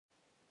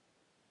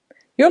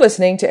You're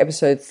listening to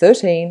episode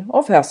 13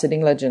 of House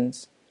Sitting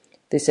Legends.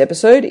 This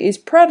episode is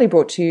proudly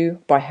brought to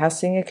you by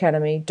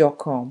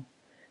housesittingacademy.com,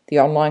 the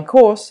online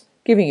course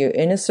giving you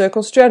inner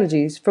circle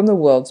strategies from the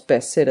world's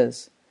best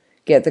sitters.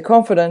 Get the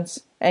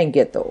confidence and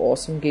get the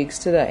awesome gigs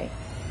today.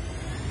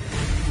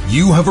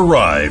 You have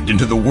arrived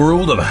into the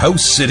world of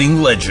House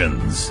Sitting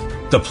Legends,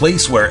 the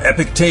place where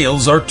epic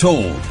tales are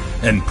told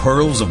and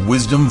pearls of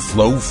wisdom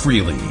flow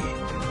freely.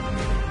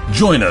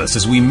 Join us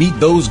as we meet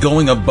those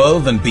going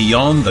above and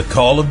beyond the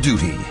call of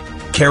duty,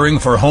 caring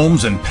for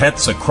homes and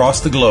pets across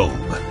the globe.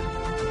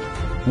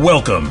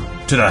 Welcome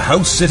to the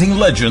House Sitting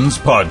Legends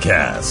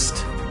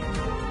podcast.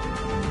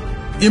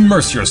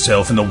 Immerse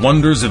yourself in the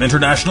wonders of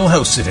international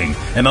house sitting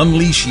and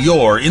unleash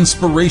your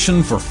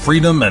inspiration for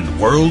freedom and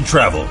world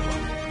travel.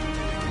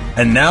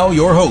 And now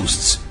your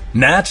hosts,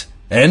 Nat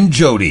and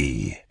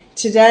Jody.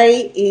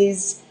 Today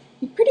is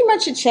pretty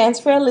much a chance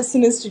for our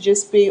listeners to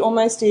just be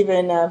almost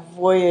even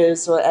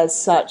voyeurs or as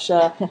such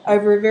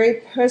over a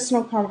very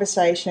personal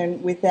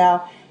conversation with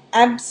our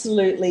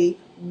absolutely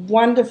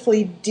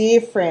wonderfully dear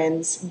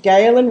friends,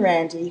 Gail and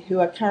Randy, who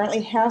are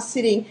currently house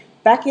sitting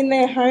back in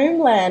their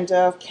homeland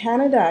of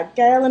Canada.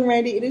 Gail and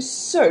Randy, it is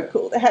so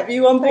cool to have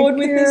you on board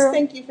with us.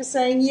 Thank you for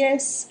saying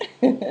yes.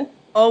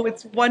 Oh,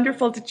 it's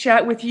wonderful to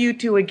chat with you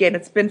two again.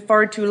 It's been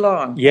far too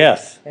long.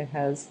 Yes. It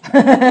has.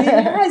 It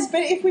has,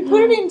 but if we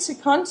put it into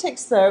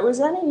context, though, it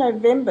was only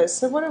November,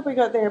 so what have we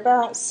got there?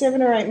 About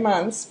 7 or 8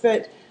 months,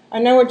 but I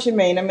know what you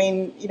mean. I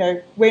mean, you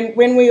know,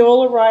 when we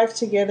all arrived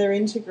together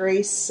into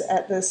Greece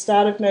at the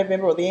start of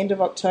November or the end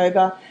of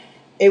October,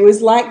 it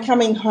was like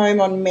coming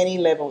home on many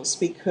levels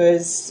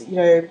because, you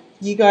know,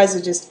 you guys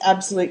are just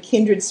absolute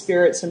kindred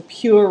spirits and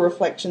pure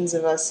reflections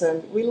of us,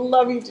 and we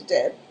love you to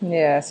death.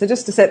 Yeah, so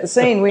just to set the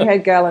scene, we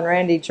had Gail and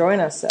Randy join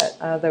us.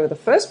 They were the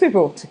first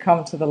people to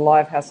come to the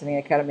live House Sitting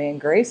Academy in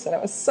Greece, and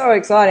it was so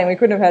exciting. We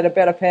couldn't have had a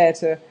better pair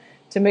to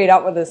meet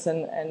up with us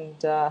and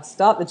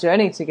start the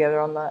journey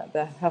together on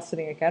the House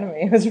Sitting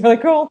Academy. It was really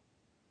cool.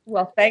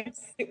 Well, thanks.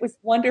 It was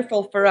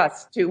wonderful for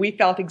us, too. We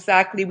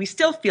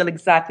still feel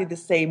exactly the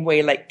same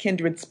way, like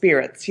kindred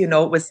spirits. You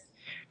know, it was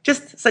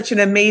just such an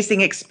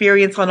amazing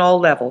experience on all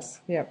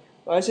levels. Yeah.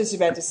 Well, I was just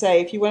about to say,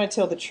 if you want to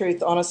tell the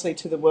truth honestly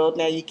to the world,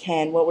 now you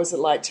can. What was it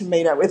like to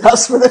meet up with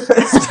us for the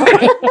first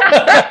time?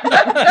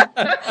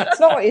 It's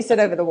not what you said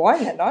over the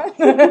wine that night.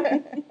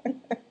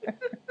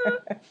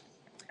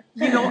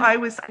 You know, I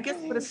guess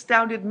what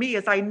astounded me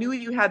is I knew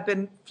you had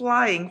been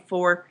flying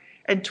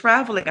and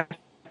traveling, I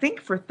think,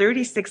 for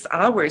 36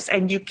 hours,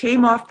 and you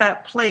came off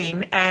that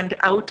plane and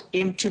out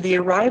into the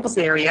arrivals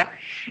area,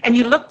 and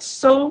you looked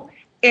so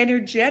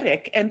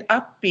energetic and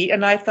upbeat,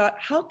 and I thought,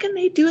 how can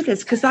they do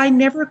this? Because I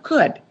never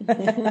could.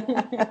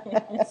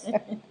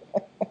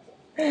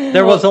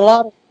 There was a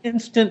lot of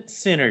instant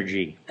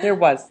synergy. There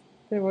was.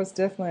 There was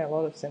definitely a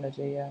lot of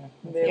synergy, yeah.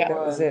 There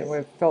was. It.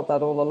 We've felt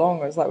that all along.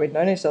 It was like we'd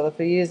known each other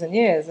for years and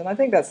years, and I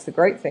think that's the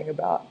great thing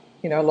about,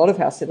 you know, a lot of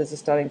house sitters are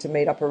starting to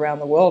meet up around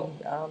the world,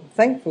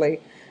 thankfully,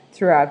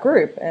 through our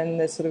group, and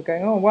they're sort of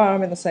going, oh, wow,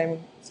 I'm in the same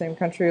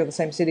country or the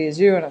same city as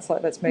you, and it's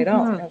like, let's meet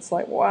up. And it's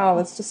like, wow,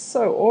 that's just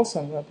so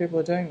awesome that people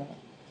are doing that.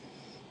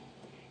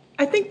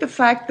 I think the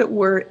fact that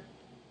we're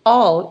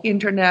all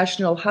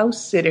international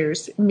house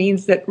sitters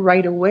means that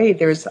right away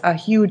there's a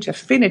huge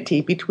affinity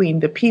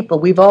between the people.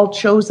 We've all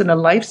chosen a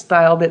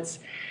lifestyle that's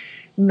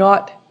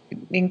not,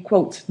 in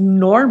quotes,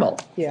 normal.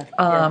 Yeah.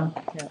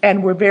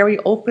 And we're very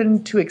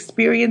open to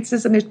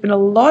experiences, and there's been a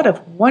lot of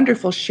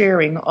wonderful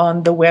sharing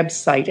on the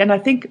website. And I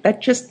think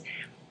that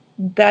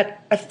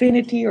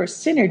affinity or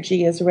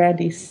synergy, as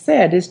Randy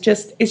said, it's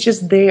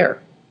just there.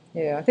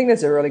 Yeah, I think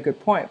that's a really good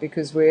point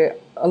because a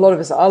lot of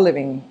us are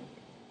living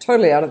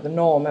totally out of the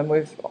norm, and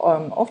we've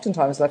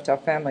oftentimes left our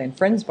family and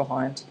friends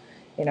behind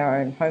in our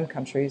own home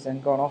countries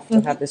and gone off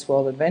to have this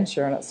world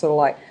adventure. And it's sort of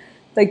like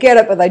they get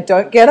it, but they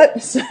don't get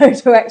it. So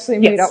to actually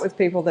meet up with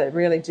people that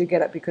really do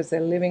get it because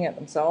they're living it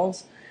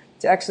themselves,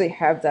 to actually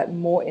have that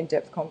more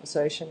in-depth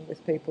conversation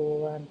with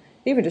people, and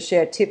even to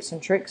share tips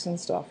and tricks and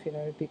stuff, you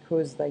know,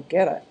 because they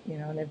get it, you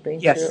know, and they've been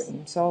through it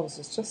themselves.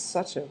 It's just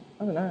I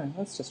don't know,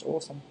 that's just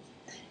awesome.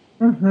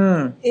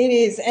 Mm-hmm. It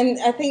is, and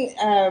I think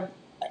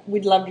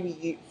we'd love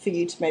for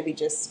you to maybe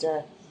just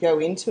go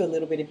into a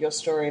little bit of your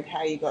story of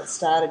how you got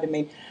started. I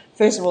mean,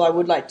 first of all, I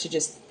would like to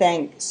just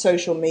thank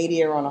social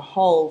media on a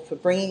whole for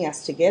bringing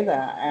us together.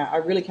 I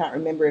really can't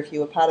remember if you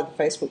were part of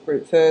the Facebook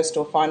group first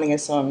or finding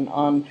us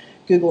on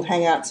Google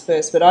Hangouts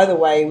first, but either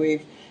way,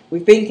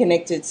 we've been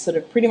connected sort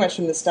of pretty much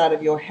from the start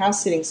of your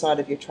house sitting side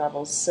of your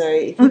travels. So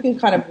if you can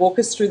kind of walk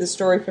us through the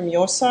story from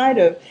your side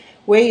of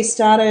where you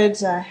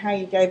started, how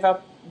you gave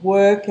up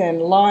work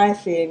and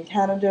life in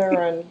Canada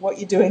and what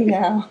you're doing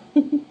now.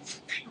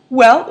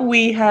 Well,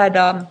 we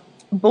had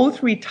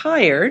both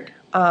retired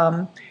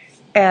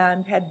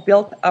and had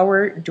built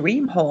our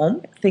dream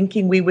home,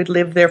 thinking we would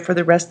live there for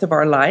the rest of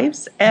our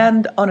lives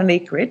and on an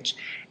acreage,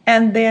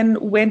 and then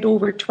went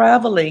over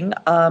traveling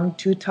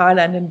to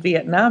Thailand and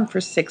Vietnam for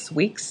 6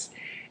 weeks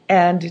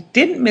and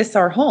didn't miss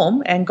our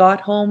home and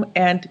got home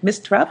and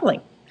missed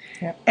traveling.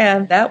 Yep.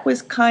 And that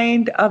was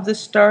kind of the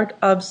start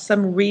of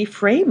some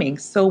reframing.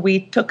 So we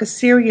took a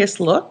serious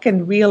look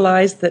and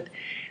realized that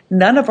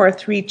none of our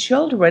 3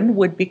 children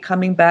would be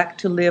coming back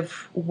to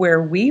live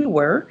where we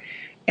were.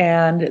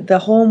 And the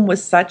home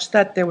was such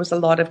that there was a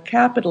lot of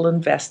capital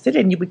invested,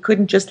 and we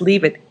couldn't just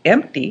leave it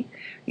empty,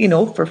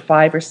 for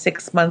 5 or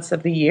 6 months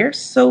of the year.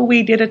 So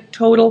we did a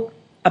total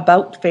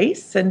about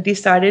face and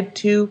decided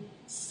to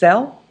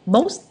sell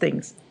most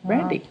things. Wow.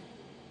 Randy.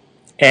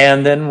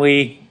 And then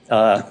we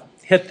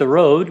hit the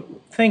road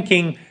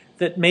thinking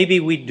that maybe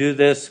we'd do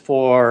this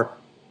for,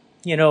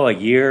 a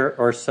year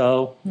or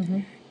so.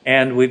 Mm-hmm.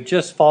 And we've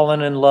just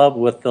fallen in love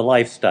with the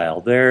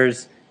lifestyle.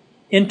 There's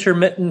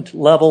intermittent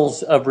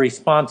levels of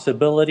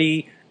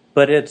responsibility,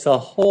 but it's a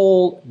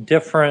whole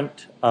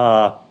different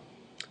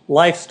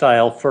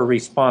lifestyle for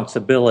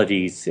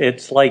responsibilities.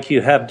 It's like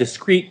you have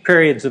discrete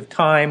periods of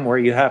time where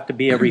you have to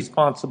be a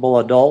responsible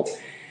adult,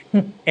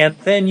 and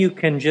then you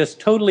can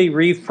just totally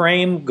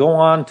reframe, go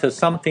on to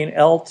something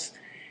else,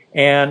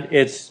 and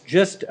it's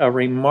just a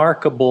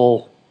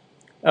remarkable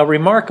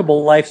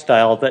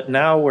lifestyle that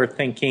now we're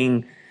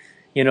thinking,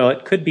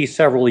 it could be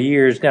several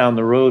years down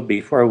the road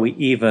before we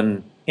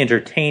even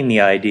entertain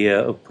the idea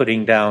of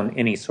putting down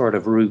any sort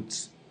of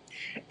roots.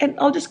 And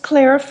I'll just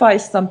clarify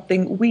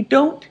something. We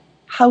don't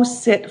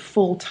house sit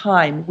full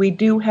time. We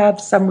do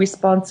have some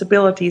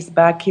responsibilities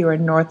back here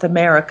in North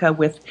America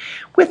with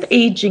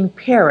aging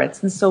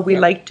parents, and so we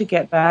like to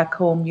get back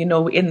home,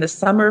 in the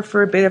summer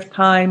for a bit of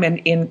time, and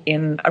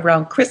in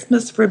around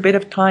Christmas for a bit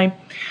of time.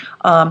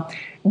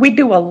 We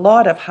do a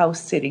lot of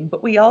house sitting,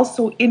 but we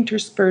also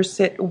intersperse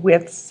it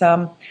with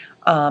some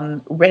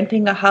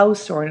renting a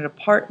house or an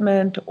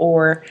apartment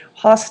or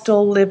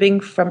hostel living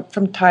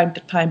from time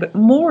to time. But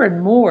more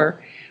and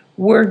more,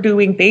 we're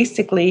doing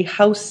basically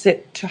house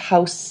sit to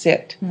house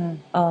sit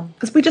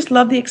because we just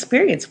love the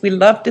experience. We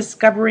love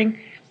discovering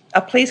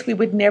a place we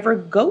would never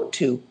go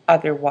to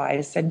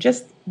otherwise and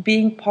just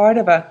being part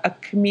of a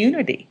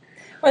community.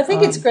 Well, I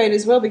think it's great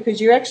as well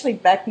because you're actually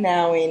back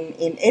now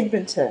in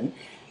Edmonton.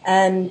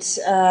 And,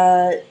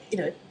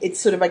 it's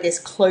sort of, I guess,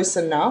 close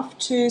enough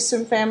to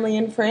some family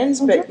and friends,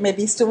 mm-hmm. but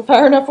maybe still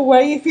far enough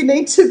away if you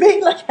need to be.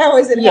 Like, how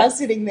is it house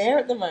sitting there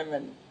at the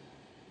moment?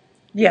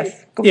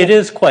 Yes. It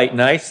is quite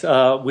nice.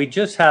 We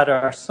just had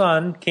our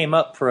son came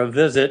up for a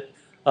visit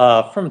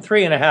from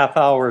 3.5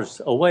 hours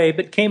away,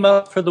 but came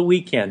up for the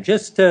weekend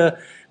just to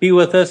be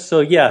with us. So,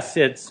 yes,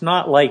 it's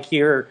not like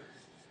you're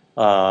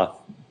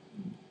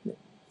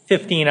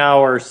 15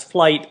 hours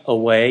flight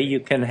away. You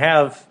can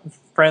have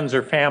friends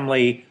or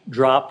family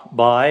drop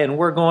by, and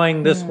we're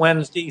going this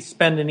Wednesday,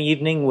 spend an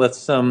evening with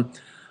some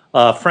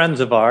friends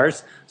of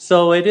ours.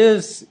 So it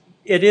is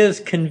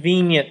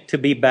convenient to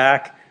be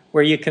back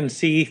where you can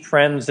see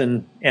friends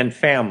and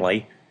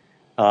family.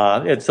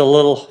 It's a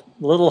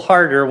little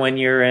harder when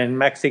you're in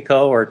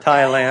Mexico or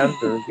Thailand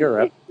or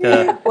Europe.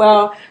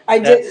 Well, I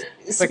did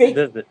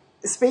visit.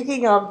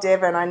 Speaking of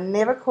Devon, I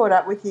never caught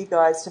up with you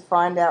guys to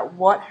find out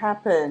what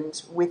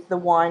happened with the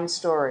wine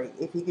story.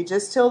 If you could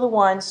just tell the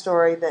wine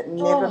story that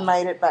never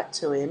made it back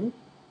to him.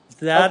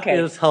 That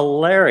is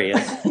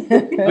hilarious.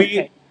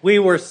 We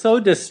were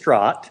so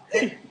distraught.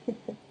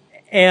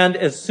 And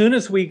as soon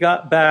as we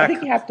got back... I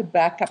think you have to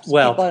back up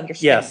so people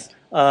understand.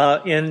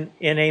 Yes.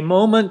 In a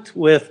moment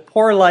with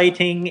poor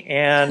lighting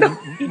and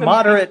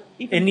moderate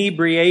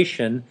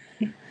inebriation...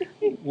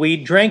 We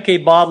drank a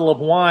bottle of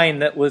wine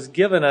that was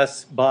given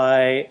us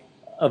by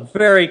a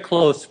very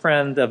close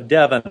friend of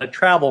Devon, a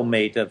travel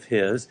mate of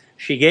his.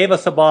 She gave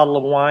us a bottle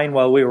of wine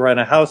while we were in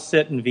a house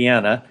sit in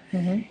Vienna,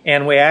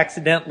 and we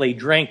accidentally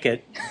drank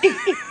it.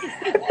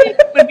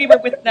 When we were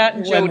with Nat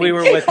and Jody. When we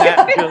were with Nat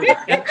and Jody.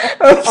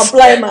 I'll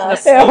blame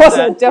us.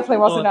 It definitely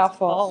wasn't our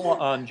fault.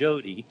 All on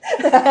Jody.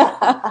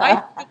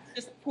 I think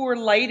just poor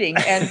lighting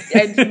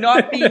and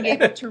not being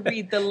able to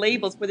read the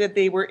labels, whether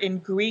they were in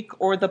Greek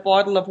or the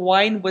bottle of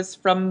wine was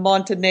from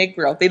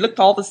Montenegro. They looked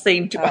all the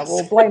same to us.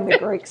 We'll blame the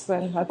Greeks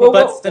then.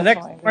 But the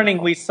next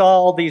morning we saw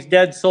all these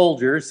dead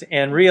soldiers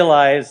and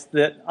realized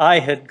that I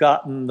had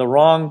gotten the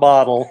wrong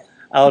bottle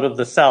out of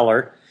the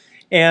cellar.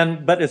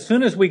 But as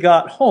soon as we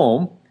got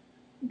home,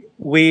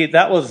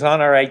 that was on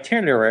our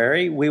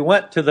itinerary. We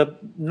went to the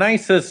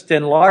nicest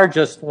and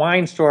largest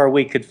wine store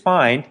we could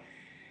find,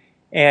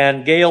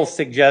 and Gail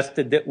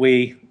suggested that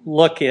we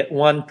look at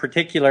one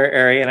particular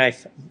area, and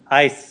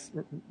I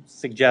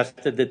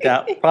suggested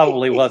that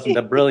probably wasn't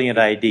a brilliant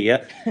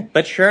idea.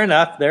 But sure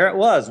enough, there it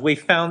was. We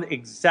found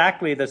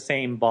exactly the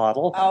same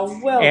bottle,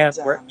 and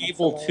were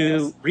able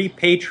to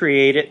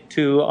repatriate it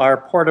to our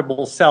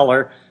portable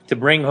cellar to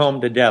bring home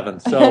to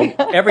Devon. So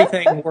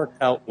everything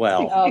worked out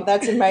well. Oh,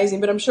 that's amazing.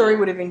 But I'm sure he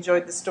would have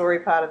enjoyed the story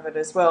part of it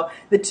as well.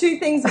 The two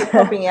things that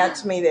are popping out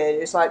to me there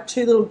is like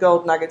two little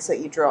gold nuggets that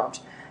you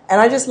dropped.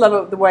 And I just love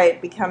it, the way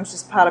it becomes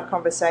just part of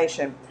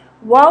conversation.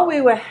 While we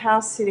were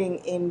house sitting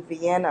in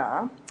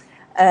Vienna,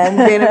 and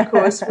then, of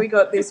course, we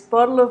got this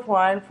bottle of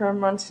wine from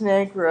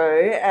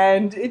Montenegro,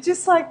 and it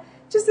just like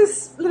just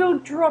this little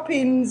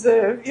drop-ins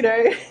of,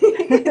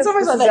 it's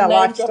almost like that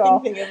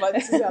name-dropping thing of like,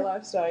 this is our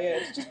lifestyle. Yeah,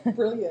 it's just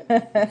brilliant.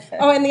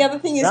 Oh, and the other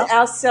thing is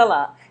our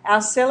cellar.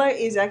 Our cellar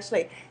is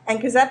actually, and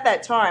because at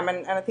that time,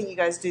 and I think you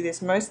guys do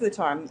this most of the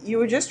time, you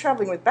were just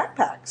traveling with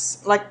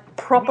backpacks, like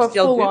proper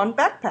full-on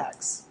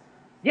backpacks.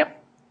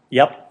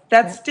 Yep.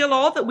 That's still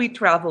all that we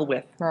travel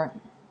with. Right.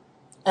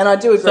 And I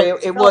do agree,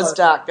 it was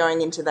dark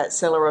going into that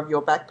cellar of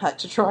your backpack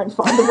to try and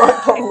find the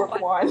right bottle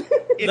of wine.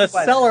 The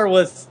cellar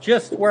was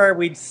just where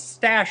we'd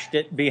stashed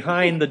it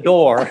behind the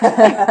door to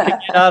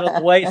get out of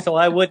the way so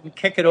I wouldn't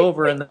kick it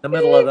over in the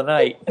middle of the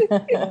night.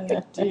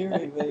 Oh,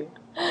 dearie me.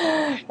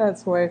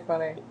 That's way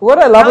funny. What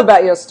I love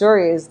about your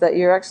story is that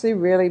you're actually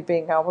really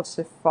being able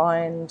to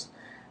find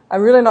a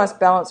really nice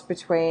balance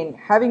between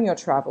having your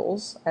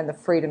travels and the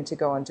freedom to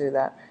go and do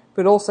that,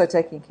 but also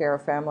taking care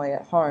of family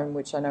at home,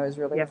 which I know is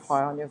really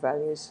high on your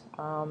values,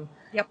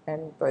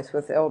 and both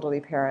with elderly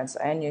parents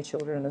and your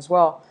children as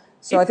well.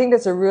 So I think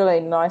that's a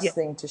really nice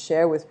thing to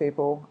share with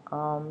people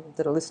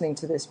that are listening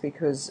to this,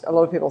 because a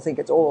lot of people think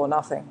it's all or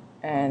nothing.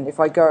 And if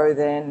I go,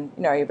 then,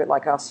 you're a bit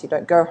like us, you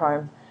don't go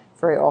home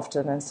very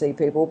often and see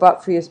people.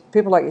 But for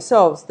people like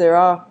yourselves, there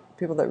are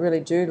people that really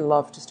do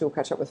love to still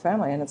catch up with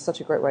family, and it's such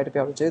a great way to be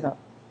able to do that.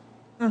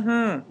 Mm-hmm.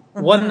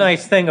 Mm-hmm. One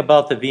nice thing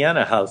about the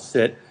Vienna house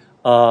that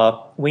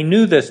we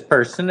knew this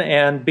person,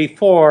 and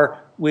before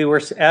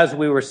as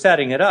we were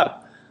setting it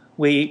up,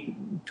 we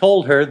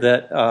told her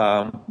that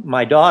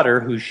my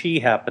daughter, who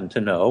she happened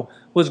to know,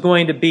 was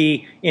going to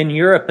be in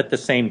Europe at the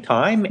same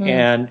time,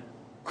 and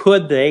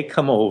could they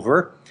come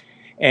over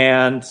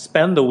and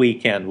spend the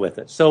weekend with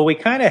us? So we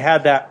kind of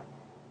had that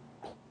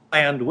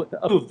planned,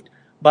 approved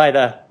by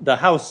the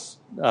house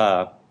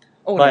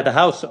by the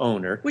house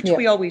owner, which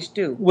we always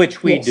do.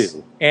 Which we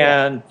do.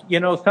 And,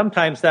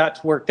 sometimes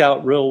that's worked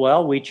out real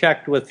well. We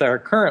checked with our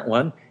current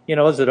one,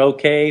 is it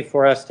okay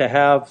for us to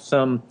have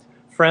some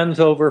friends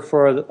over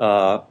for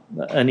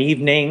an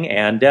evening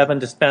and Devin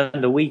to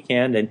spend the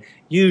weekend? And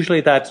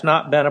usually that's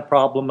not been a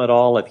problem at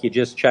all if you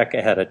just check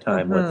ahead of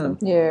time with them.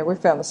 Yeah, we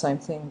found the same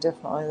thing,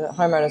 definitely, that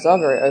homeowners are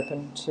very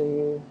open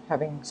to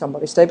having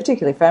somebody stay,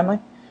 particularly family.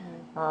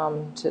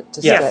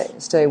 To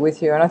stay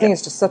with you, and I think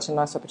it's just such a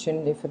nice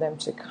opportunity for them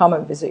to come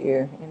and visit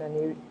you in a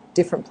new,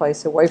 different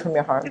place away from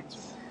your home.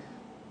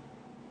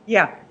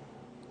 Yeah,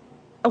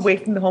 away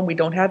from the home we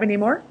don't have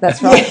anymore.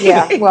 That's right.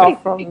 Yeah, well,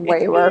 from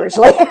where you were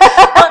originally.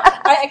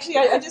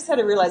 I just had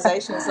a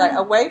realization. It's like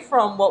away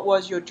from what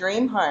was your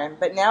dream home,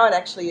 but now it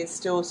actually is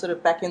still sort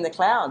of back in the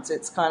clouds.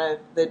 It's kind of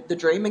the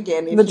dream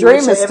again. The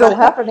dream is still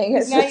happening.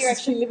 It's now you're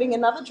actually living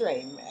another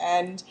dream,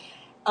 and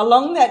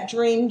along that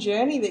dream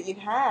journey that you've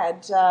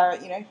had,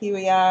 here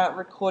we are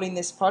recording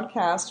this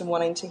podcast and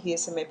wanting to hear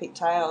some epic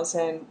tales,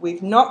 and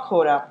we've not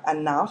caught up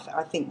enough,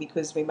 I think,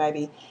 because we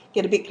maybe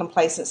get a bit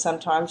complacent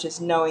sometimes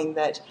just knowing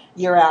that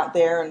you're out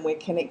there and we're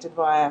connected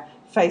via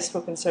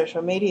Facebook and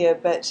social media.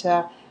 But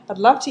I'd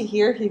love to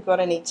hear if you've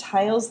got any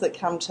tales that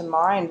come to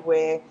mind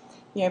where,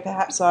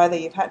 perhaps either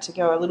you've had to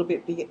go a little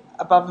bit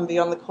above and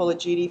beyond the call of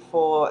duty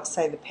for,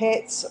 say, the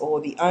pets or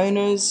the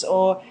owners,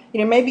 or,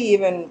 maybe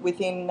even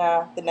within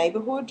the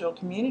neighbourhood or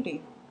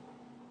community.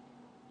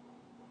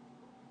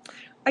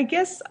 I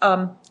guess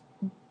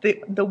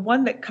the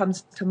one that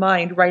comes to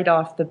mind right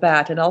off the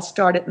bat, and I'll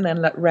start it and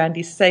then let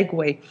Randy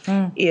segue,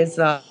 is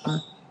a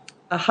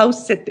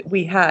house sit that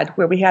we had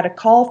where we had a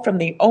call from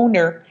the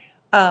owner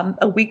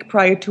a week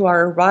prior to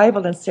our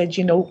arrival and said,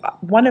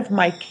 one of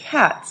my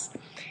cats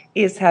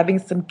is having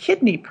some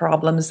kidney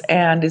problems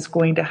and is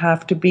going to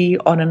have to be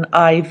on an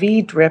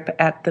IV drip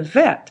at the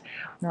vet.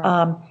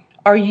 Right.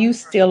 Are you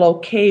still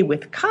okay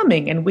with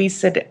coming? And we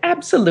said,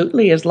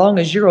 absolutely, as long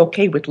as you're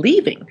okay with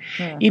leaving.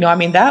 Yeah.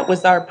 That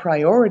was our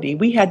priority.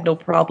 We had no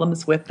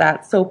problems with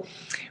that. So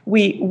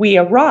we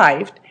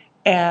arrived,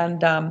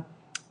 and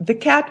the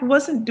cat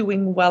wasn't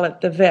doing well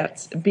at the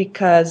vet's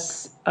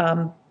because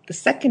the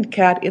second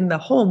cat in the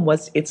home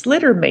was its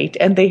litter mate,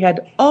 and they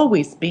had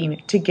always been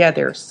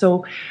together.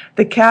 So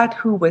the cat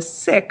who was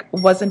sick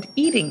wasn't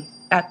eating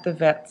at the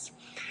vet's.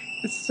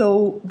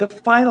 So the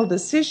final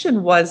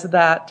decision was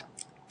that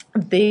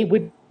they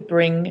would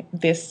bring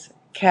this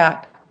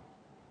cat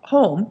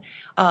home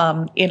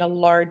in a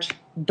large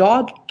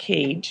dog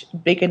cage,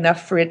 big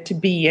enough for it to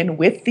be in,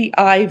 with the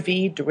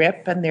IV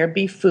drip, and there'd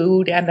be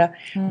food and a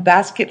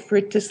basket for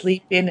it to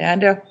sleep in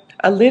and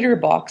a litter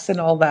box and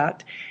all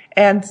that.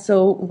 And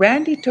so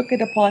Randy took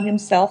it upon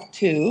himself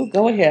to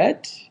go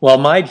ahead. Well,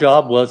 my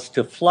job was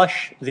to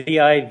flush the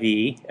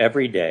IV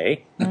every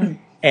day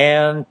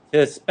and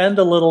to spend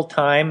a little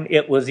time.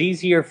 It was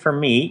easier for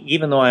me,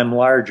 even though I'm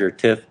larger,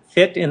 to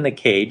fit in the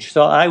cage.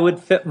 So I would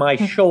fit my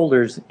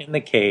shoulders in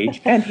the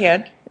cage. And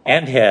head.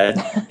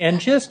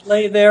 And just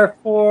lay there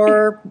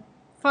for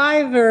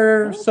 5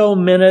 or so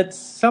minutes,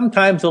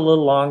 sometimes a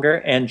little longer,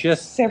 and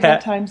just several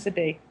times a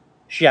day.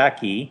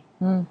 Jackie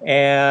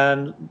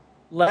and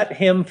let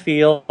him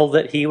feel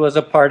that he was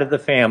a part of the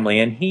family.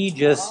 And he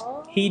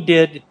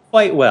did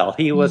quite well.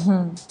 He was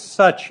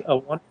such a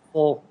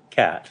wonderful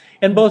cat.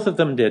 And both of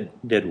them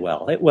did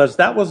well.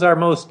 That was our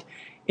most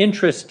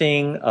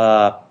interesting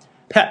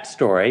pet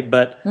story,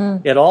 but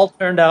it all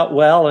turned out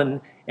well,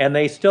 and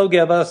they still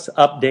give us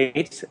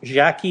updates.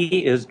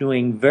 Jackie is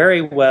doing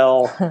very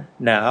well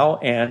now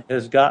and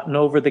has gotten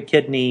over the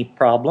kidney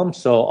problem,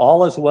 so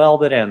all is well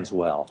that ends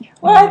well.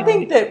 Well, I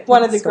think that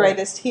one of the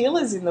greatest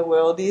healers in the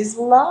world is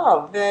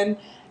love. And,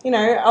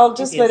 I'll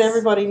just let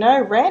everybody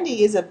know,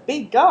 Randy is a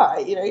big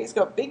guy. He's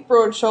got big,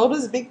 broad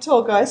shoulders, a big,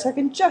 tall guy, so I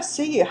can just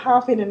see you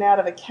half in and out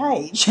of a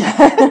cage.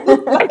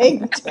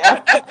 Laying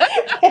down.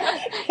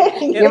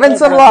 Give it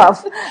some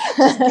love.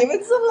 Just give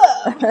it some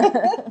love.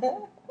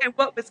 And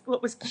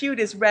what was cute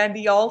is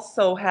Randy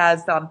also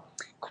has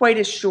quite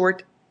a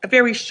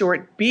very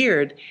short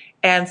beard,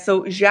 and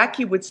so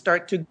Jackie would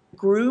start to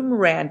groom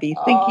Randy,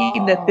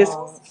 thinking that this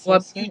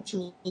was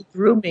mutual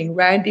grooming.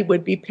 Randy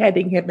would be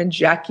petting him, and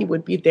Jackie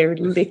would be there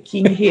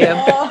licking him.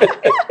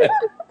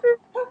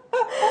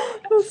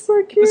 That's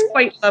so cute. It was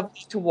quite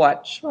lovely to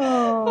watch.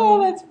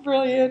 Oh, that's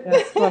brilliant.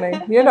 That's funny.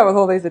 With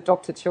all these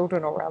adopted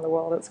children all around the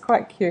world, it's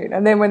quite cute.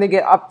 And then when they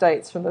get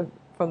updates from the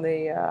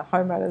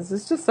homeowners,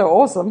 it's just so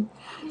awesome.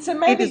 So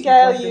maybe,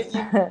 Gail, you've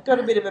got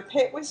a bit of a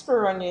pet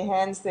whisperer on your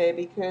hands there,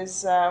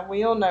 because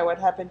we all know what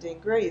happened in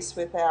Greece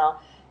with our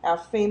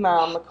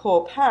female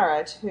macaw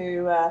parrot,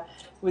 who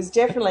was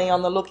definitely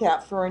on the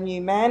lookout for a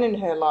new man in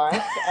her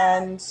life.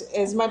 And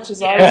as much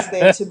as I was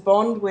there to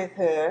bond with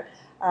her,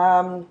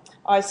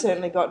 I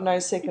certainly got no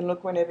second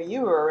look whenever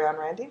you were around,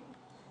 Randy.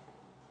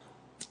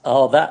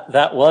 Oh,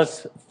 that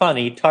was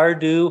funny.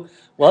 Tardu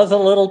was a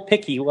little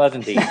picky,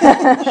 wasn't he?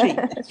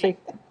 She.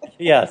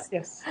 Yes.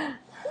 Yes.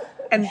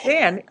 And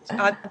then,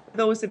 for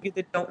those of you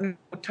that don't know,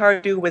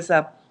 Tardu was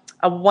a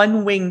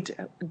one-winged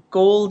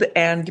gold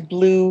and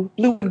blue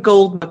and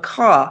gold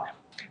macaw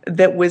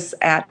that was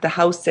at the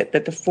house sit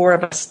that the four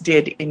of us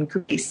did in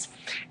Greece.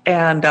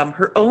 And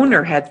her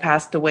owner had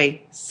passed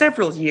away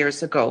several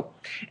years ago.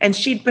 And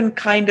she'd been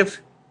kind of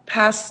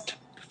passed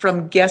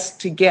from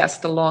guest to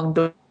guest along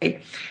the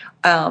way,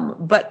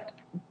 but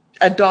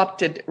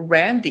adopted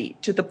Randy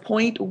to the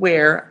point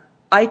where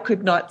I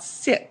could not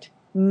sit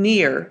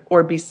near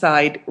or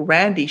beside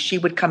Randy. She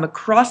would come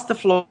across the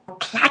floor,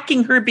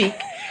 clacking her beak,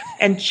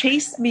 and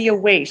chase me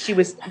away. She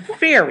was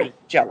very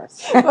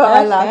jealous.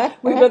 Well,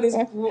 we've got this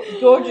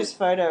gorgeous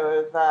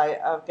photo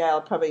of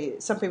Gail. Probably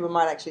some people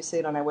might actually see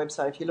it on our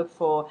website. If you look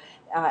for,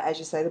 as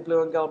you say, the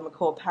blue and gold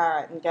macaw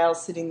parrot, and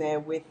Gail's sitting there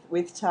with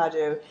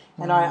Tardu.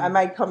 And I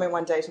made comment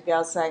one day to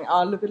Gail saying,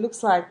 "Oh, look, it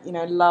looks like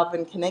love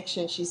and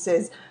connection." She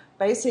says,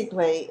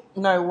 basically,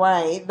 no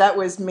way. That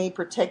was me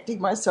protecting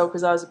myself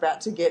because I was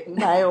about to get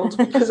nailed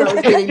because I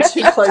was getting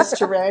too close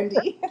to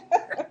Randy.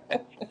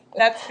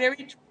 That's very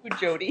true,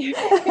 Jody.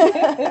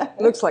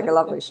 Looks like a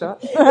lovely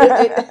shot.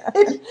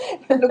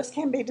 Looks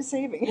can be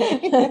deceiving.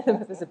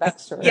 There's a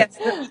backstory. Yes,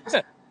 the looks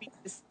can be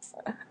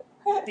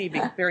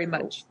deceiving very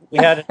much. We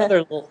had another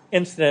little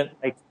incident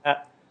like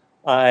that.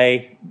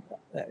 I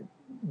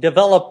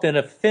developed an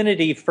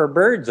affinity for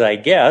birds, I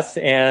guess,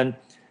 and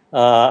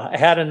I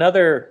had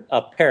another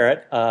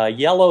parrot,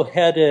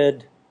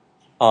 yellow-headed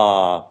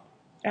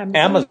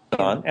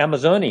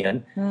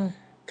Amazonian,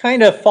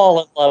 kind of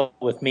fall in love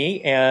with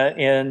me.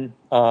 And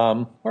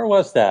where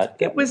was that?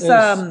 It was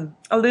a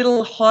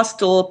little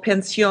hostel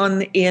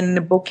pension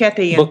in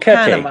Boquete in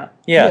Panama.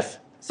 Yes.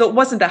 So it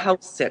wasn't a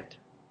house sit.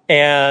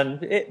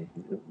 And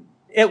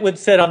it would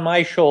sit on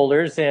my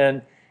shoulders,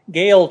 and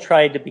Gail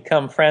tried to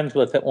become friends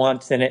with it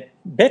once, and it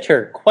bit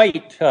her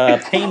quite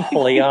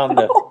painfully on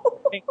the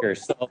finger.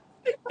 So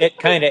it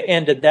kind of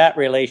ended that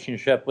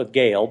relationship with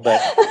Gail.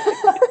 But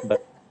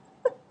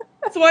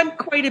So I'm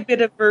quite a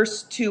bit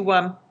averse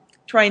to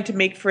trying to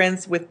make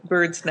friends with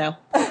birds now.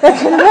 I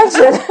can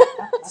imagine,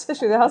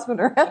 especially the husband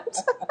around.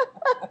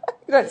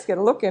 You don't just get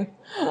a look in.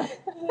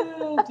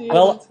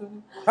 Well,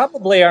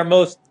 probably our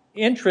most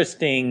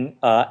interesting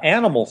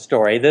animal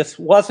story. This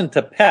wasn't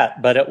a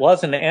pet, but it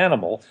was an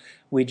animal.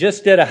 We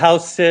just did a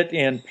house sit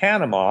in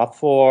Panama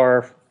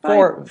for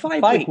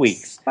five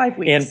weeks. 5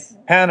 weeks.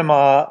 In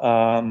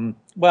Panama,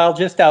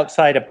 just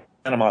outside of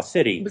Panama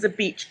City. It was a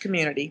beach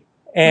community.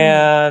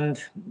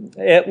 And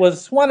it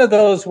was one of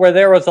those where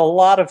there was a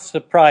lot of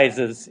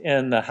surprises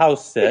in the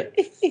house sit.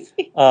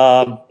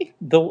 Probably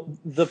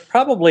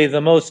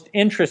the most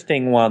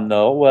interesting one,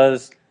 though,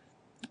 was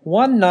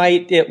one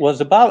night. It was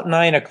about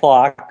 9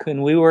 o'clock,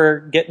 and we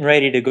were getting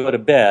ready to go to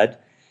bed.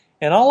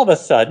 And all of a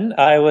sudden,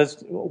 I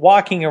was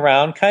walking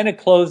around, kind of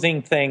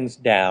closing things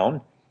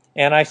down,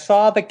 and I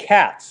saw the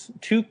cats,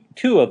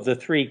 two of the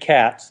three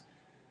cats,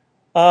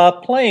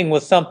 playing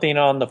with something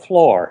on the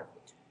floor.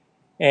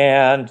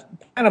 And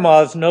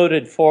Panama is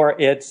noted for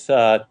its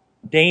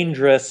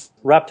dangerous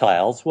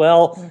reptiles.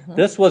 Well,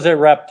 this was a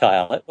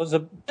reptile. It was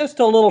just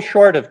a little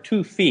short of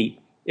 2 feet.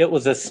 It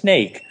was a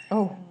snake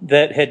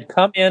that had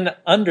come in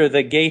under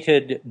the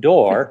gated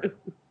door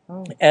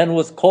and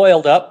was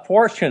coiled up.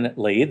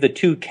 Fortunately, the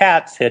two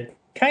cats had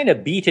kind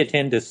of beat it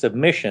into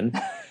submission.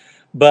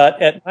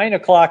 But at 9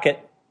 o'clock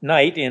at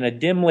night in a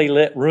dimly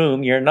lit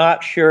room, you're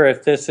not sure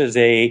if this is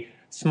a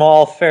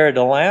small fer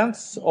de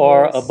lance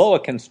or a boa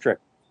constrictor.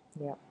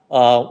 Yeah.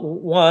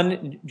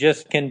 One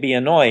just can be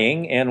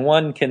annoying and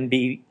one can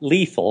be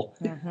lethal.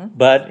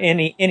 But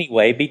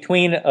anyway,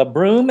 between a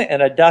broom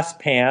and a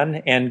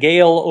dustpan and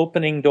Gail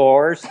opening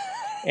doors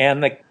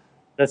and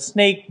the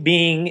snake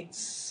being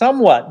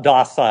somewhat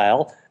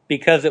docile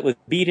because it was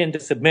beat into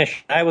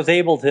submission, I was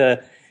able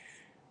to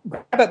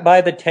grab it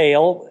by the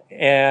tail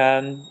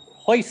and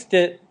hoist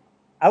it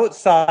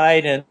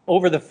outside and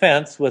over the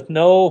fence with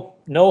no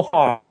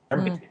harm.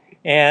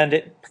 And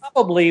it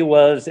probably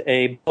was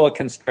a boa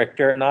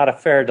constrictor, not a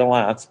fer de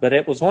lance, but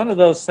it was one of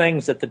those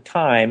things at the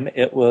time,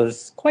 it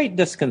was quite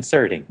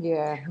disconcerting.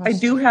 Yeah. I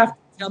do have to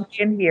jump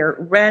in here.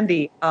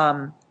 Randy,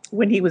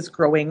 when he was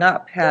growing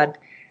up, had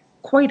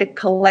quite a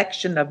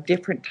collection of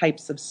different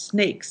types of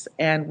snakes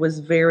and was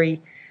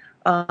very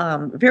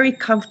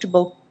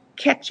comfortable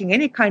catching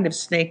any kind of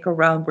snake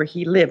around where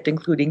he lived,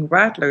 including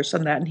rattlers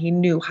and that, and he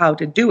knew how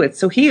to do it.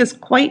 So he is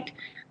quite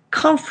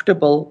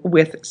comfortable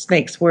with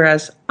snakes,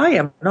 whereas I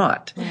am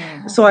not.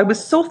 So I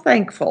was so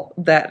thankful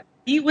that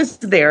he was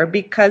there,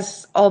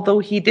 because although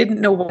he didn't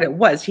know what it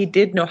was, he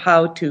did know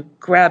how to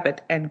grab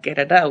it and get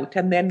it out.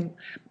 And then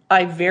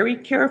I very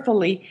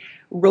carefully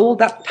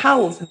rolled up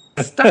towels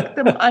and stuck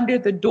them under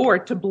the door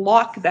to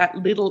block that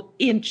little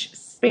inch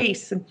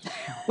space. And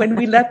when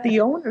we let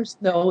the owners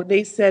know,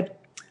 they said,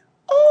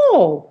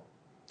 "Oh,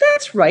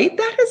 that's right.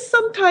 That has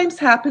sometimes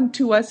happened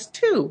to us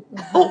too.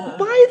 Oh,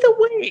 by the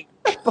way."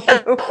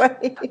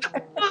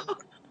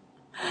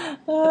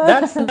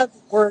 That's another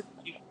word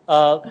you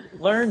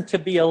learn to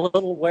be a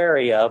little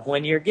wary of.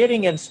 When you're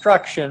getting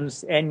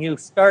instructions and you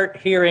start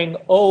hearing,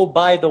 "Oh,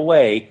 by the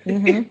way,"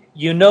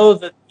 you know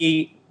that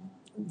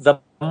the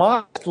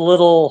mock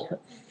little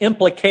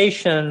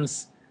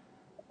implications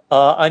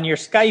on your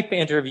Skype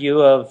interview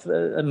of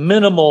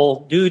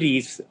minimal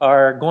duties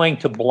are going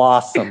to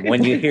blossom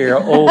when you hear,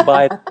 "Oh,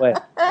 by the way."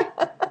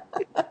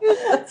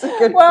 That's a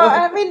good Well,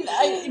 point.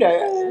 I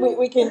mean,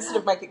 we can sort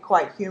of make it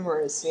quite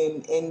humorous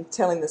in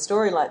telling the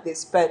story like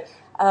this, but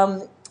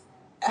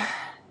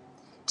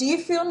do you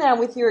feel now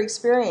with your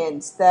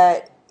experience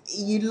that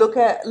you look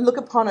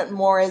upon it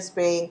more as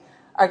being,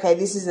 okay,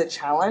 this is a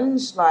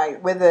challenge,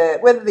 like whether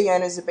the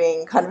owners are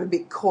being kind of a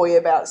bit coy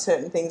about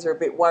certain things or a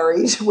bit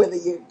worried whether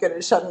you're going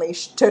to suddenly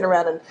turn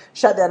around and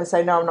shut down and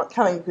say, "No, I'm not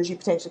coming," because you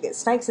potentially get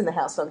snakes in the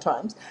house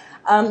sometimes.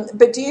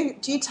 But do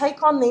you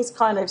take on these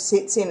kind of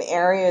sits in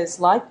areas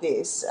like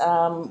this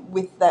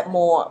with that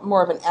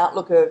more of an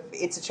outlook of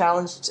it's a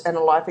challenge and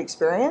a life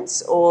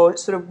experience, or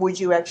sort of would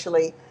you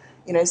actually,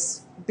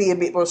 be a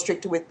bit more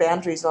stricter with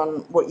boundaries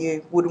on what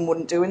you would and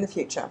wouldn't do in the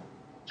future?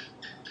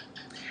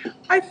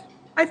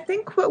 I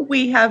think what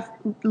we have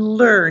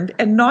learned,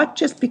 and not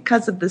just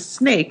because of the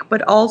snake,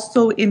 but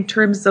also in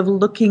terms of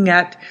looking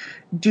at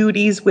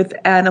duties with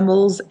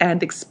animals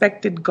and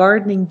expected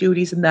gardening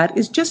duties, and that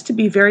is just to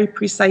be very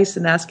precise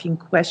in asking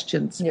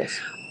questions. Yes.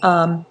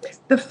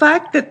 The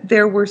fact that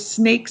there were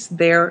snakes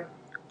there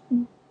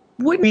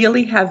would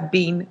really have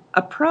been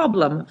a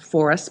problem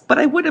for us, but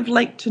I would have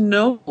liked to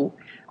know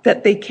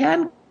that they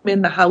can come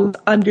in the house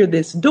under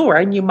this door,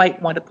 and you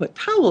might want to put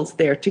towels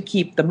there to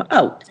keep them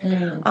out.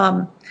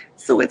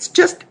 So it's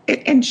just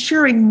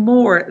ensuring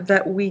more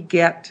that we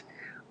get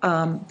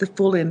the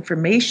full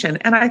information.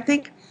 And I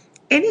think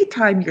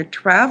anytime you're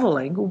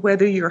traveling,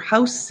 whether you're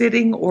house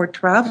sitting or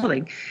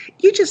traveling,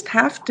 you just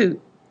have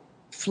to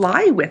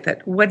fly with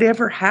it,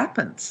 whatever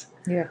happens.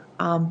 Yeah.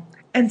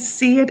 And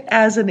see it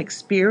as an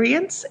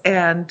experience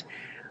and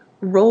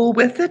roll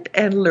with it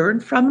and learn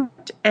from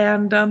it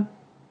and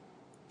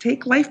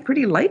take life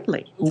pretty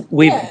lightly.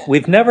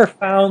 We've never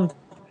found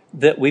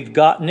that we've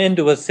gotten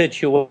into a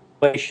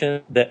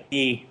situation that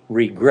we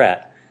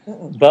regret,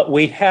 but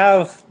we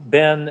have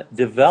been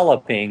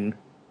developing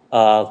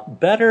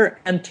better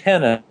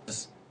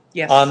antennas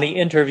on the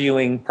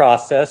interviewing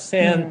process,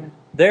 and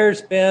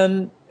there's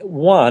been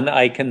one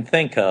I can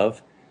think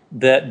of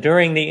that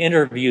during the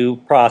interview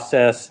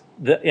process,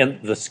 in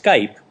the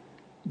Skype,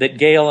 that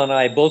Gail and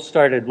I both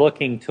started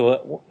looking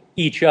to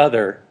each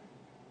other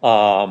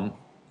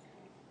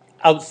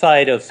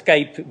outside of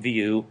Skype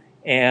view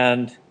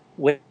and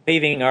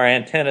waving our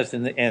antennas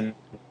and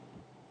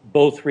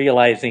both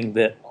realizing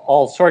that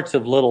all sorts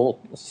of little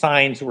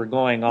signs were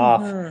going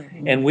off,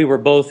 and we were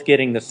both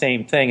getting the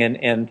same thing,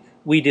 and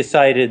we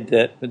decided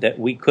that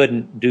we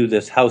couldn't do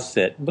this house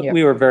sit, but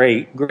we were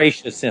very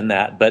gracious in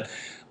that. But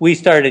we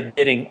started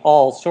getting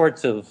all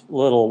sorts of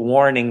little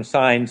warning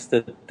signs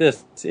that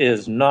this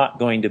is not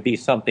going to be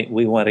something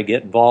we want to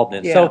get involved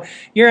in. So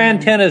your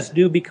antennas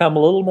do become a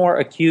little more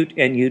acute,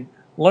 and you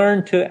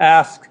learn to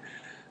ask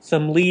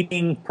some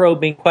leading,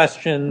 probing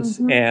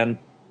questions, and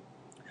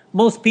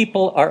most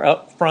people are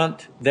up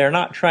front. They're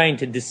not trying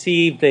to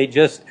deceive.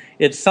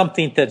 It's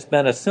something that's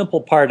been a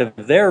simple part of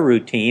their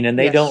routine, and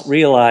they don't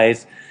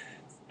realize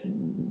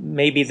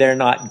maybe they're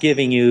not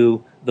giving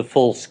you the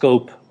full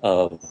scope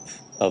of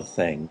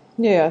things.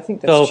 Yeah, I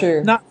think that's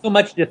true. Not so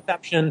much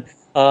deception.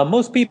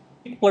 Most people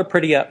are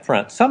pretty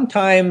upfront.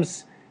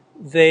 Sometimes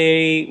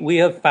we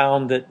have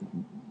found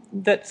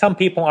that some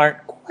people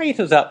aren't quite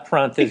as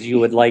upfront as you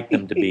would like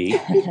them to be.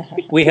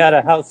 We had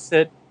a house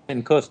sit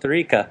in Costa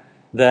Rica,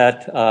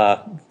 that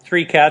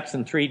 3 cats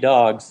and 3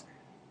 dogs,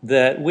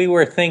 that we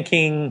were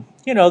thinking,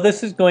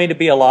 this is going to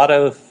be a lot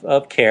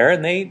of care,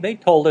 and they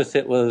told us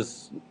it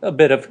was a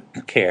bit of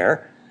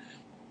care.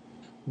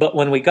 But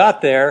when we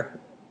got there,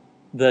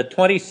 the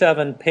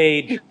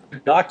 27-page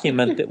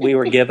document that we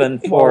were given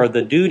for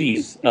the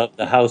duties of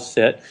the house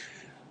sit,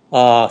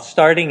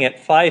 starting at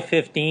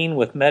 5:15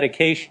 with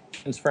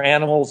medications for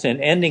animals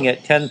and ending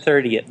at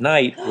 10:30 at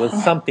night, was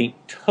something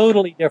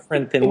totally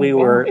different than we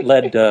were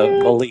led to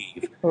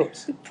believe.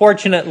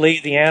 Fortunately,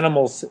 the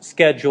animals'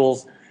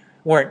 schedules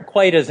weren't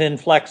quite as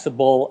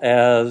inflexible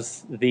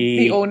as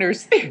the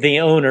owners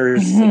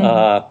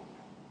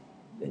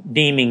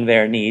deeming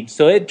their needs.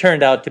 So it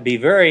turned out to be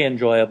very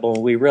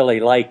enjoyable. We really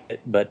liked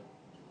it, but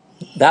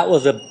that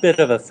was a bit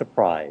of a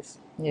surprise.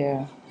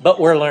 Yeah. But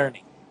we're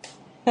learning.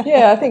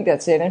 Yeah, I think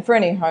that's it. And for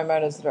any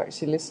homeowners that are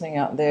actually listening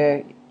out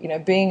there,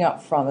 being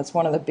upfront, that's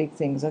one of the big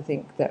things I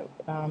think that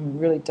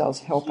really does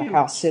help a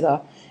house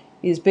sitter,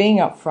 is being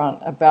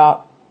upfront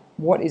about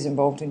what is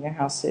involved in your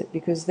house sit,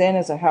 because then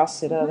as a house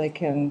sitter they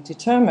can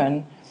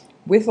determine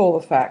with all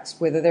the facts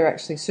whether they're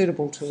actually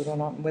suitable to it or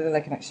not, and whether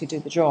they can actually do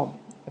the job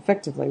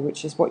effectively,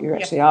 which is what you're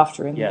actually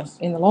after in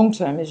the long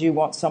term, is you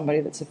want somebody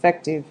that's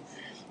effective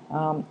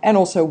and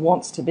also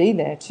wants to be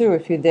there too.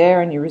 If you're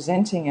there and you're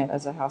resenting it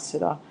as a house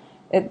sitter,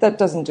 that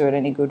doesn't do it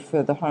any good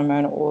for the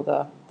homeowner or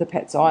the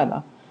pets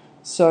either.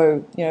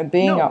 So,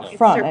 being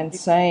upfront and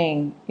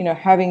saying,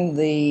 having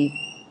the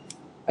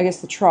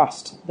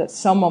trust that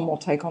someone will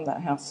take on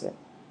that house sit.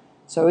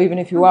 So even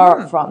if you are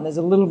upfront, there's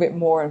a little bit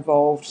more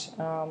involved,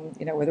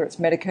 whether it's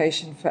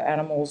medication for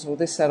animals or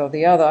this, that, or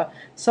the other,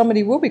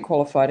 somebody will be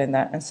qualified in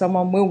that and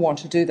someone will want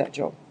to do that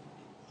job.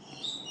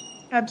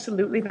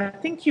 Absolutely. I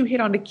think you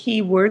hit on a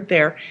key word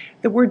there,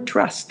 the word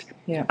trust.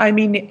 Yeah. I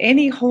mean,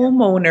 any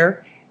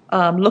homeowner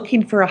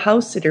looking for a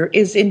house sitter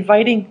is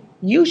inviting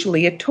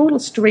usually a total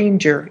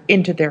stranger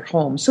into their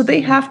home. So they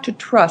have to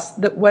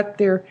trust that what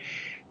they're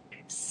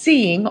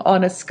seeing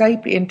on a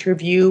Skype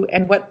interview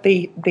and what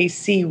they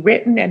see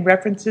written and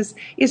references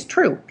is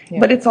true. Yeah.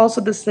 But it's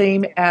also the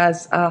same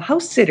as a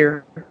house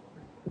sitter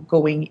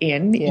going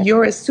in. Yeah.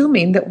 You're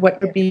assuming that what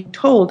you're being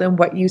told and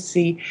what you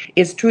see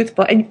is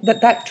truthful, and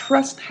that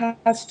trust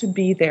has to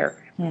be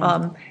there.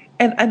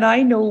 And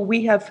I know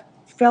we have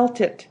felt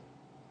it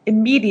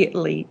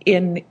immediately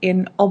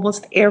in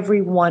almost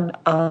every one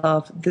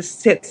of the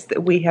sits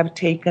that we have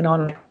taken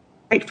on,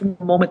 right from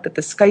the moment that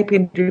the Skype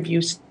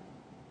interviews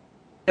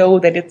know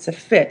that it's a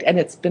fit and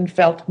it's been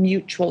felt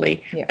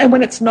mutually. Yeah. And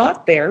when it's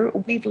not there,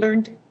 we've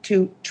learned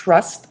to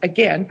trust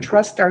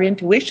our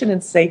intuition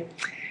and say,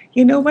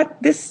 you know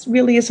what, this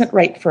really isn't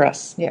right for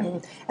us. Yeah.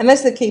 And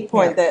that's the key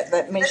point,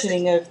 that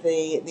mentioning of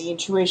the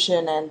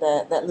intuition and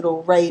that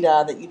little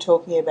radar that you're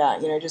talking about,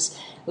 just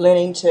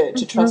learning to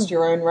trust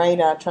your own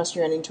radar, trust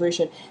your own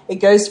intuition. It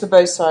goes for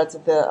both sides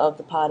of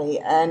the party.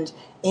 And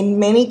in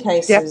many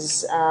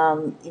cases,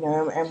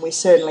 and we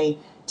certainly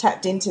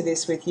tapped into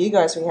this with you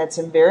guys. We had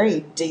some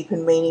very deep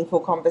and meaningful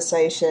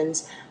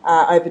conversations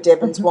over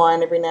Devon's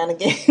wine every now and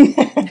again.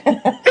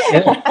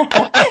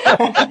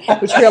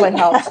 Which really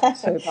helps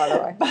too, by the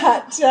way.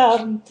 But,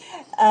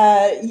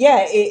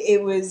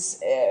 it was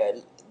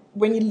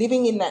when you're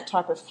living in that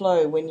type of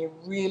flow, when you're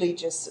really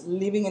just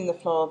living in the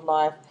flow of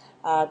life,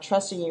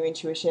 trusting your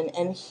intuition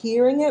and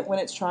hearing it when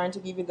it's trying to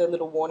give you the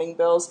little warning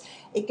bells.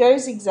 It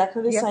goes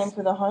exactly the same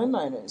for the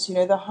homeowners.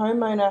 The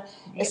homeowner,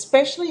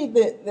 especially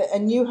a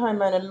new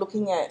homeowner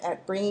looking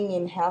at bringing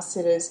in house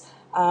sitters,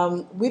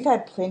 we've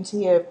had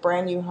plenty of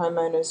brand new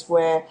homeowners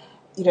where,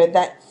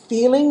 that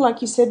feeling,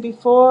 like you said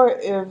before,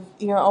 of,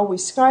 we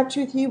Skyped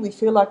with you, we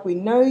feel like we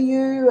know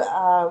you,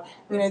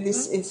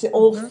 it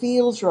all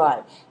feels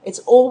right. It's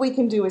all we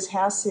can do as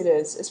house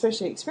sitters,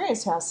 especially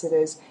experienced house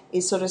sitters,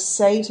 is sort of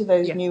say to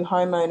those new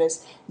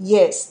homeowners,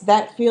 yes,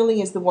 that feeling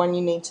is the one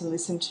you need to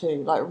listen to.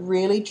 Like,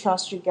 really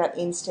trust your gut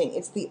instinct.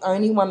 It's the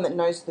only one that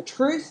knows the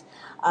truth.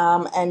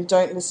 And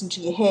don't listen to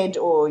your head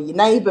or your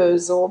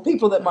neighbours or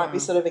people that might be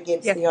sort of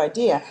against the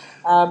idea,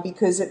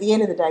 because at the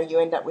end of the day you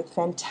end up with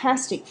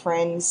fantastic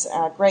friends,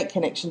 great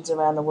connections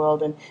around the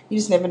world, and you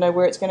just never know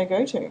where it's going to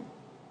go to.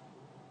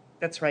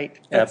 That's right.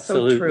 That's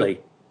Absolutely.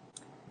 So true.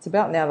 It's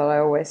about now that I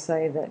always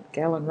say that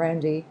Gail and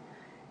Randy,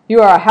 you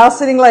are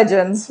house-sitting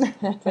legends,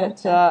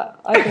 but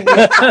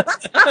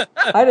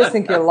I just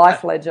think you're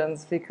life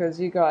legends, because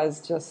you guys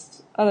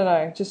just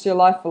your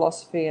life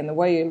philosophy and the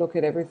way you look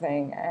at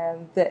everything,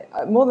 and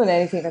more than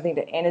anything, I think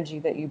the energy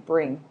that you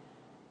bring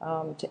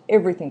to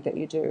everything that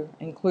you do,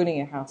 including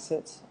your house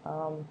sits,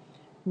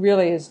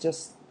 really is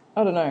just,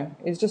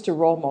 is just a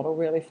role model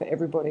really for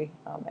everybody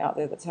out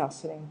there that's house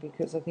sitting,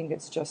 because I think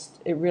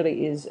it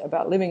really is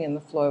about living in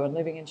the flow and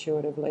living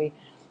intuitively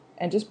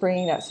and just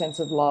bringing that sense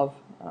of love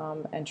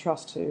and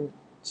trust to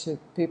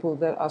people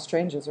that are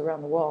strangers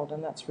around the world,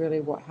 and that's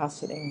really what house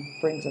sitting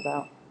brings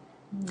about.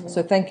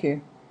 So thank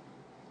you.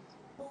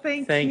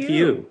 Thank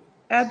you.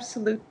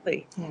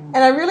 Absolutely. And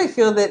I really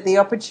feel that the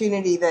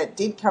opportunity that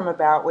did come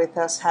about with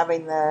us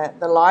having the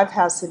live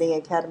house sitting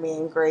academy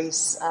in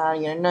Greece,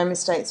 no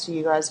mistakes for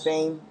you guys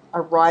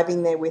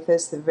arriving there with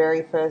us, the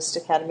very first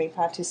academy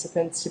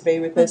participants to be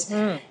with us.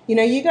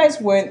 You guys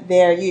weren't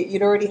there.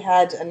 You'd already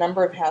had a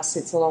number of house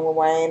sits along the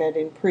way, and it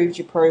improved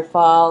your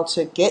profile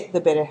to get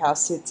the better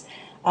house sits.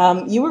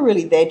 You were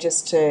really there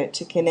just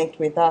to connect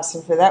with us,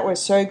 and for that we're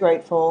so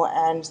grateful.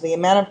 And the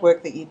amount of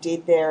work that you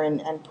did there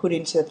and put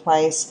into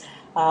place,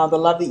 the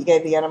love that you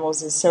gave the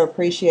animals is so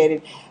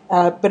appreciated.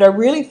 But I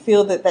really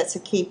feel that that's a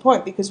key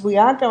point, because we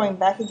are going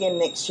back again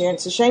next year. And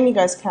it's a shame you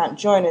guys can't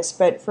join us,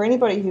 but for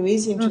anybody who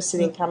is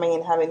interested in coming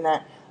and having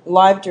that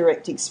live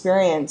direct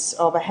experience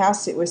of a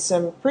house sit with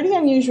some pretty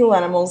unusual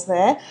animals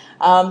there,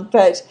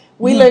 but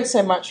we learned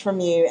so much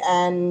from you,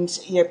 and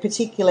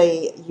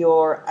particularly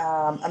your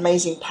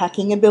amazing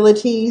packing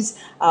abilities,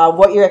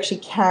 what you're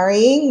actually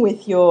carrying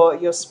with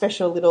your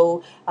special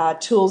little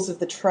tools of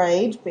the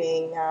trade,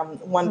 being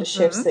wonder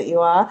chefs that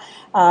you are.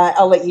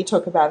 I'll let you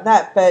talk about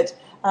that, but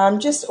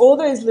just all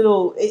those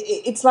little,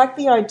 it's like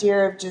the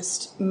idea of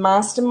just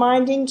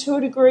masterminding to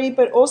a degree,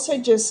 but also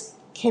just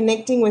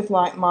connecting with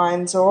like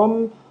minds,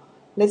 or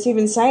let's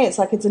even say it's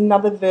like it's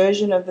another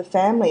version of the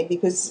family,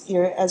 because,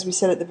 as we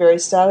said at the very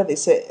start of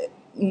this,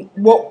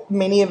 what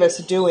many of us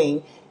are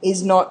doing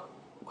is not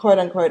quote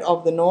unquote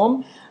of the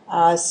norm.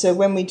 So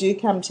when we do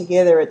come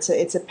together,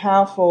 it's a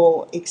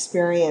powerful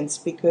experience,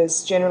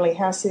 because generally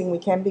house sitting we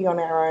can be on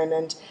our own,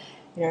 and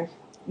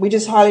we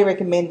just highly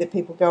recommend that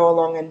people go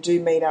along and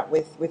do meet up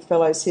with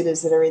fellow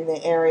sitters that are in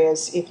their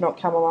areas. If not,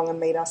 come along and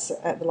meet us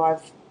at the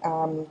Live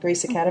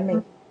Greece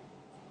Academy.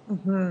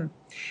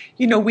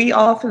 We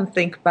often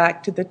think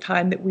back to the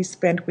time that we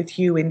spent with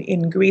you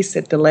in Greece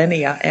at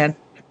Delenia, and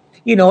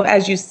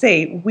as you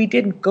say, we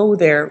didn't go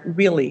there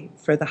really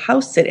for the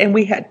house sit, and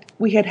we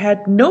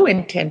had no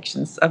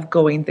intentions of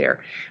going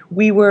there.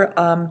 We were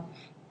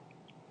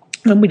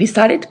when we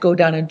decided to go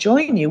down and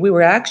join you, we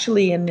were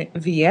actually in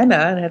Vienna,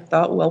 and had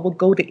thought, well, we'll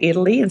go to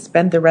Italy and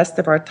spend the rest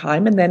of our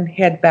time and then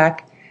head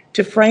back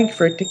to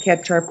Frankfurt to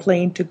catch our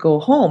plane to go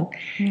home.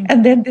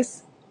 And then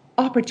this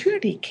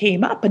opportunity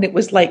came up, and it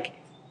was like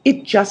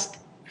it just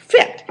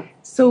fit.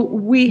 So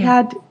we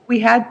had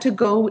to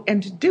go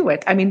and do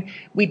it. I mean,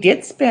 we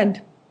did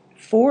spend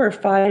 4 or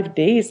 5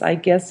 days, I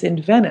guess, in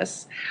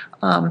Venice,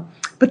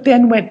 but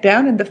then went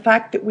down, and the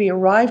fact that we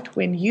arrived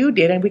when you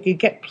did, and we could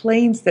get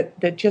planes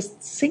that just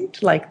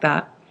synced like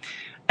that,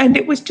 and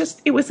it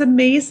was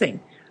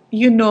amazing.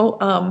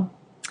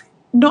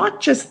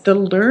 Not just the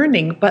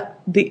learning,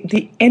 but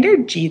the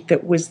energy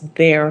that was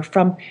there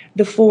from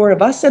the 4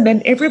 of us, and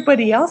then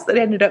everybody else that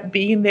ended up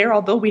being there,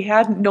 although we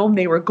hadn't known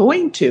they were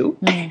going to,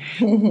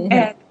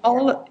 and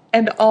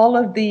all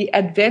of the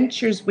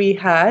adventures we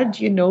had,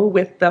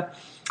 with the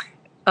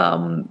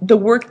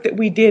work that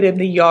we did in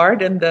the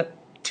yard, and the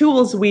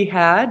tools we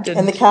had,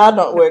 and the car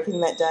not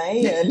working that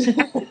day, and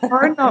the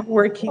car not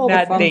working all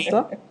that the fun day.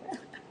 Stuff.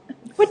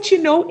 But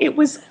it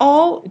was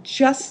all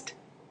just.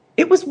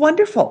 It was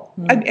wonderful,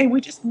 and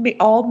we just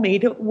all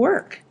made it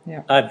work.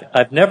 Yeah.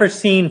 I've never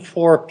seen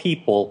 4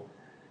 people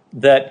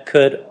that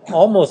could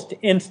almost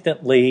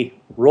instantly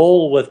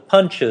roll with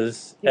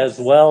punches as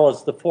well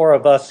as the 4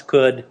 of us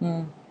could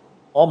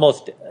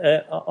almost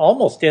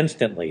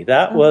instantly.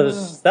 That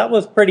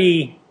was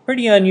pretty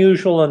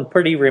unusual and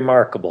pretty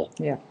remarkable.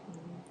 Yeah.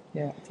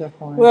 Yeah,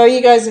 definitely. Well,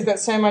 you guys have got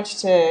so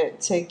much to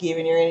give,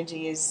 and your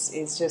energy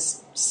is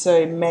just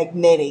so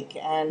magnetic.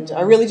 And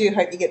I really do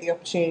hope you get the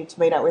opportunity to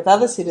meet up with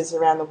other sitters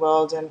around the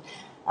world and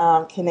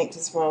connect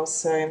as well.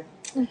 So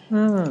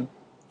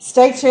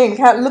stay tuned.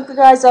 Look the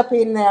guys up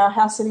in our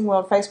House Sitting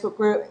World Facebook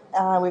group.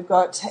 We've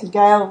got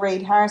Gail,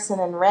 Reed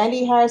Harrison, and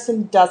Randy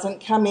Harrison.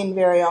 Doesn't come in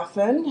very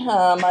often.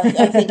 I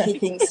think he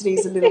thinks that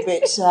he's a little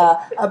bit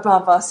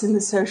above us in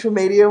the social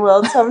media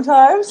world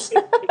sometimes.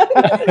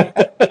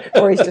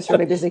 Or he's just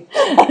really busy.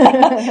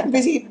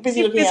 busy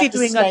looking after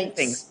doing snakes. other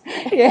things.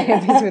 Yeah,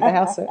 busy with the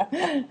house sit.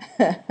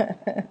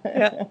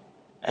 Yeah.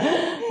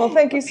 Well,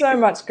 thank you so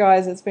much,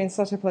 guys. It's been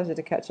such a pleasure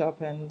to catch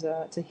up and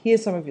to hear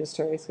some of your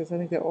stories, because I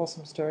think they're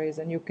awesome stories,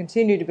 and you'll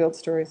continue to build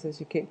stories as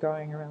you keep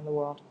going around the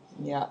world.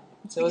 Yeah.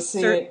 So we'll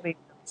see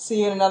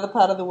you in another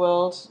part of the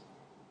world.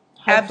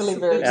 Hopefully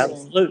very soon.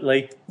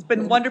 Absolutely. It's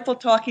been wonderful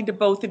talking to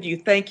both of you.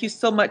 Thank you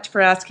so much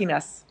for asking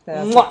us.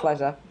 That's a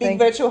pleasure. Big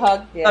virtual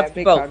hug. Yeah, Love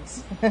big both.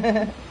 hugs.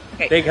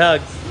 Okay. Big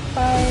hugs.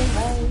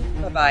 Bye.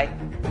 Bye-bye.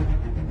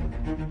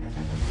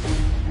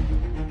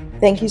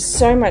 Thank you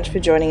so much for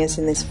joining us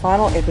in this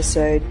final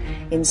episode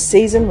in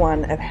Season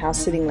 1 of House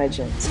Sitting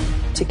Legends.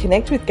 To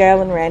connect with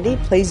Gail and Randy,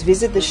 please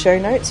visit the show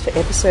notes for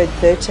Episode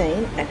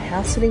 13 at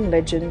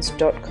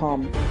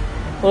housesittinglegends.com.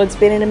 Well, it's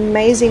been an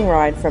amazing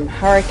ride, from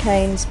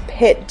hurricanes,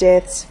 pet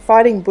deaths,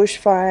 fighting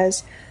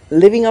bushfires,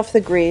 living off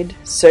the grid,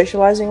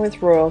 socialising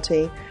with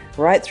royalty,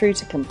 right through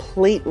to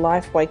complete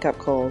life wake-up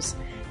calls.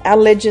 Our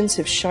legends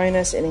have shown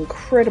us an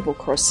incredible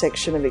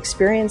cross-section of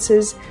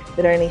experiences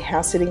that only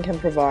house sitting can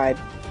provide.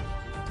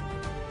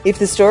 If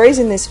the stories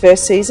in this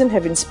first season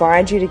have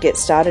inspired you to get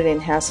started in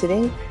house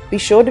sitting, be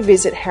sure to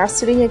visit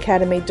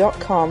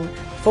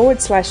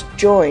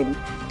housesittingacademy.com/join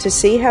to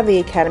see how the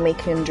Academy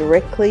can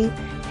directly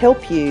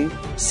help you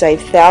save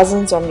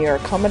thousands on your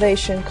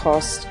accommodation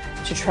costs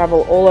to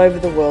travel all over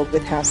the world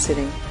with house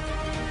sitting.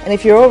 And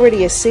if you're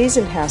already a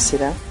seasoned house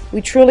sitter,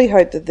 we truly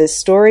hope that the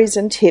stories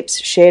and tips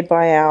shared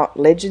by our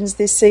legends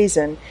this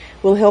season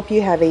will help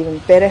you have even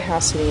better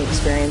house sitting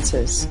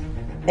experiences.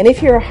 And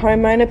if you're a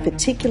homeowner,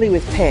 particularly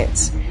with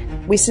pets,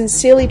 we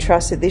sincerely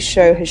trust that this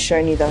show has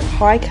shown you the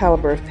high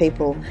caliber of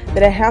people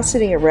that are house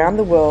sitting around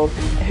the world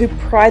who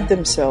pride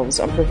themselves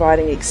on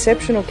providing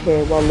exceptional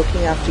care while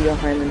looking after your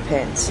home and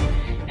pets.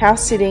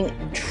 House sitting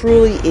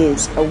truly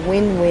is a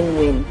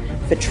win-win-win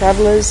for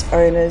travellers,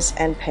 owners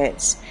and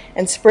pets,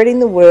 and spreading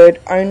the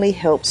word only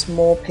helps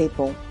more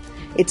people.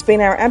 It's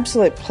been our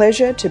absolute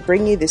pleasure to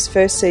bring you this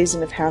first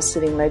season of House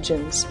Sitting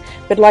Legends.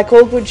 But like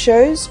all good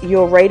shows,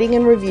 your rating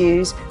and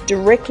reviews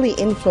directly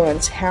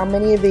influence how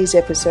many of these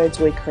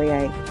episodes we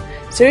create.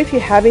 So if you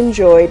have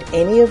enjoyed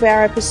any of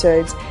our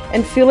episodes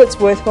and feel it's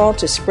worthwhile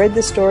to spread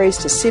the stories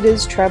to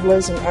sitters,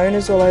 travellers and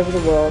owners all over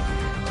the world,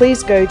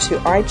 please go to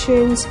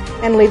iTunes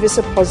and leave us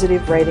a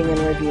positive rating and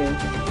review.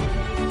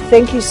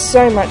 Thank you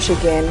so much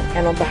again,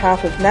 and on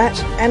behalf of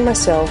Nat and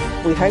myself,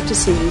 we hope to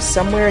see you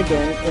somewhere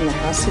again in the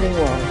house sitting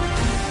world.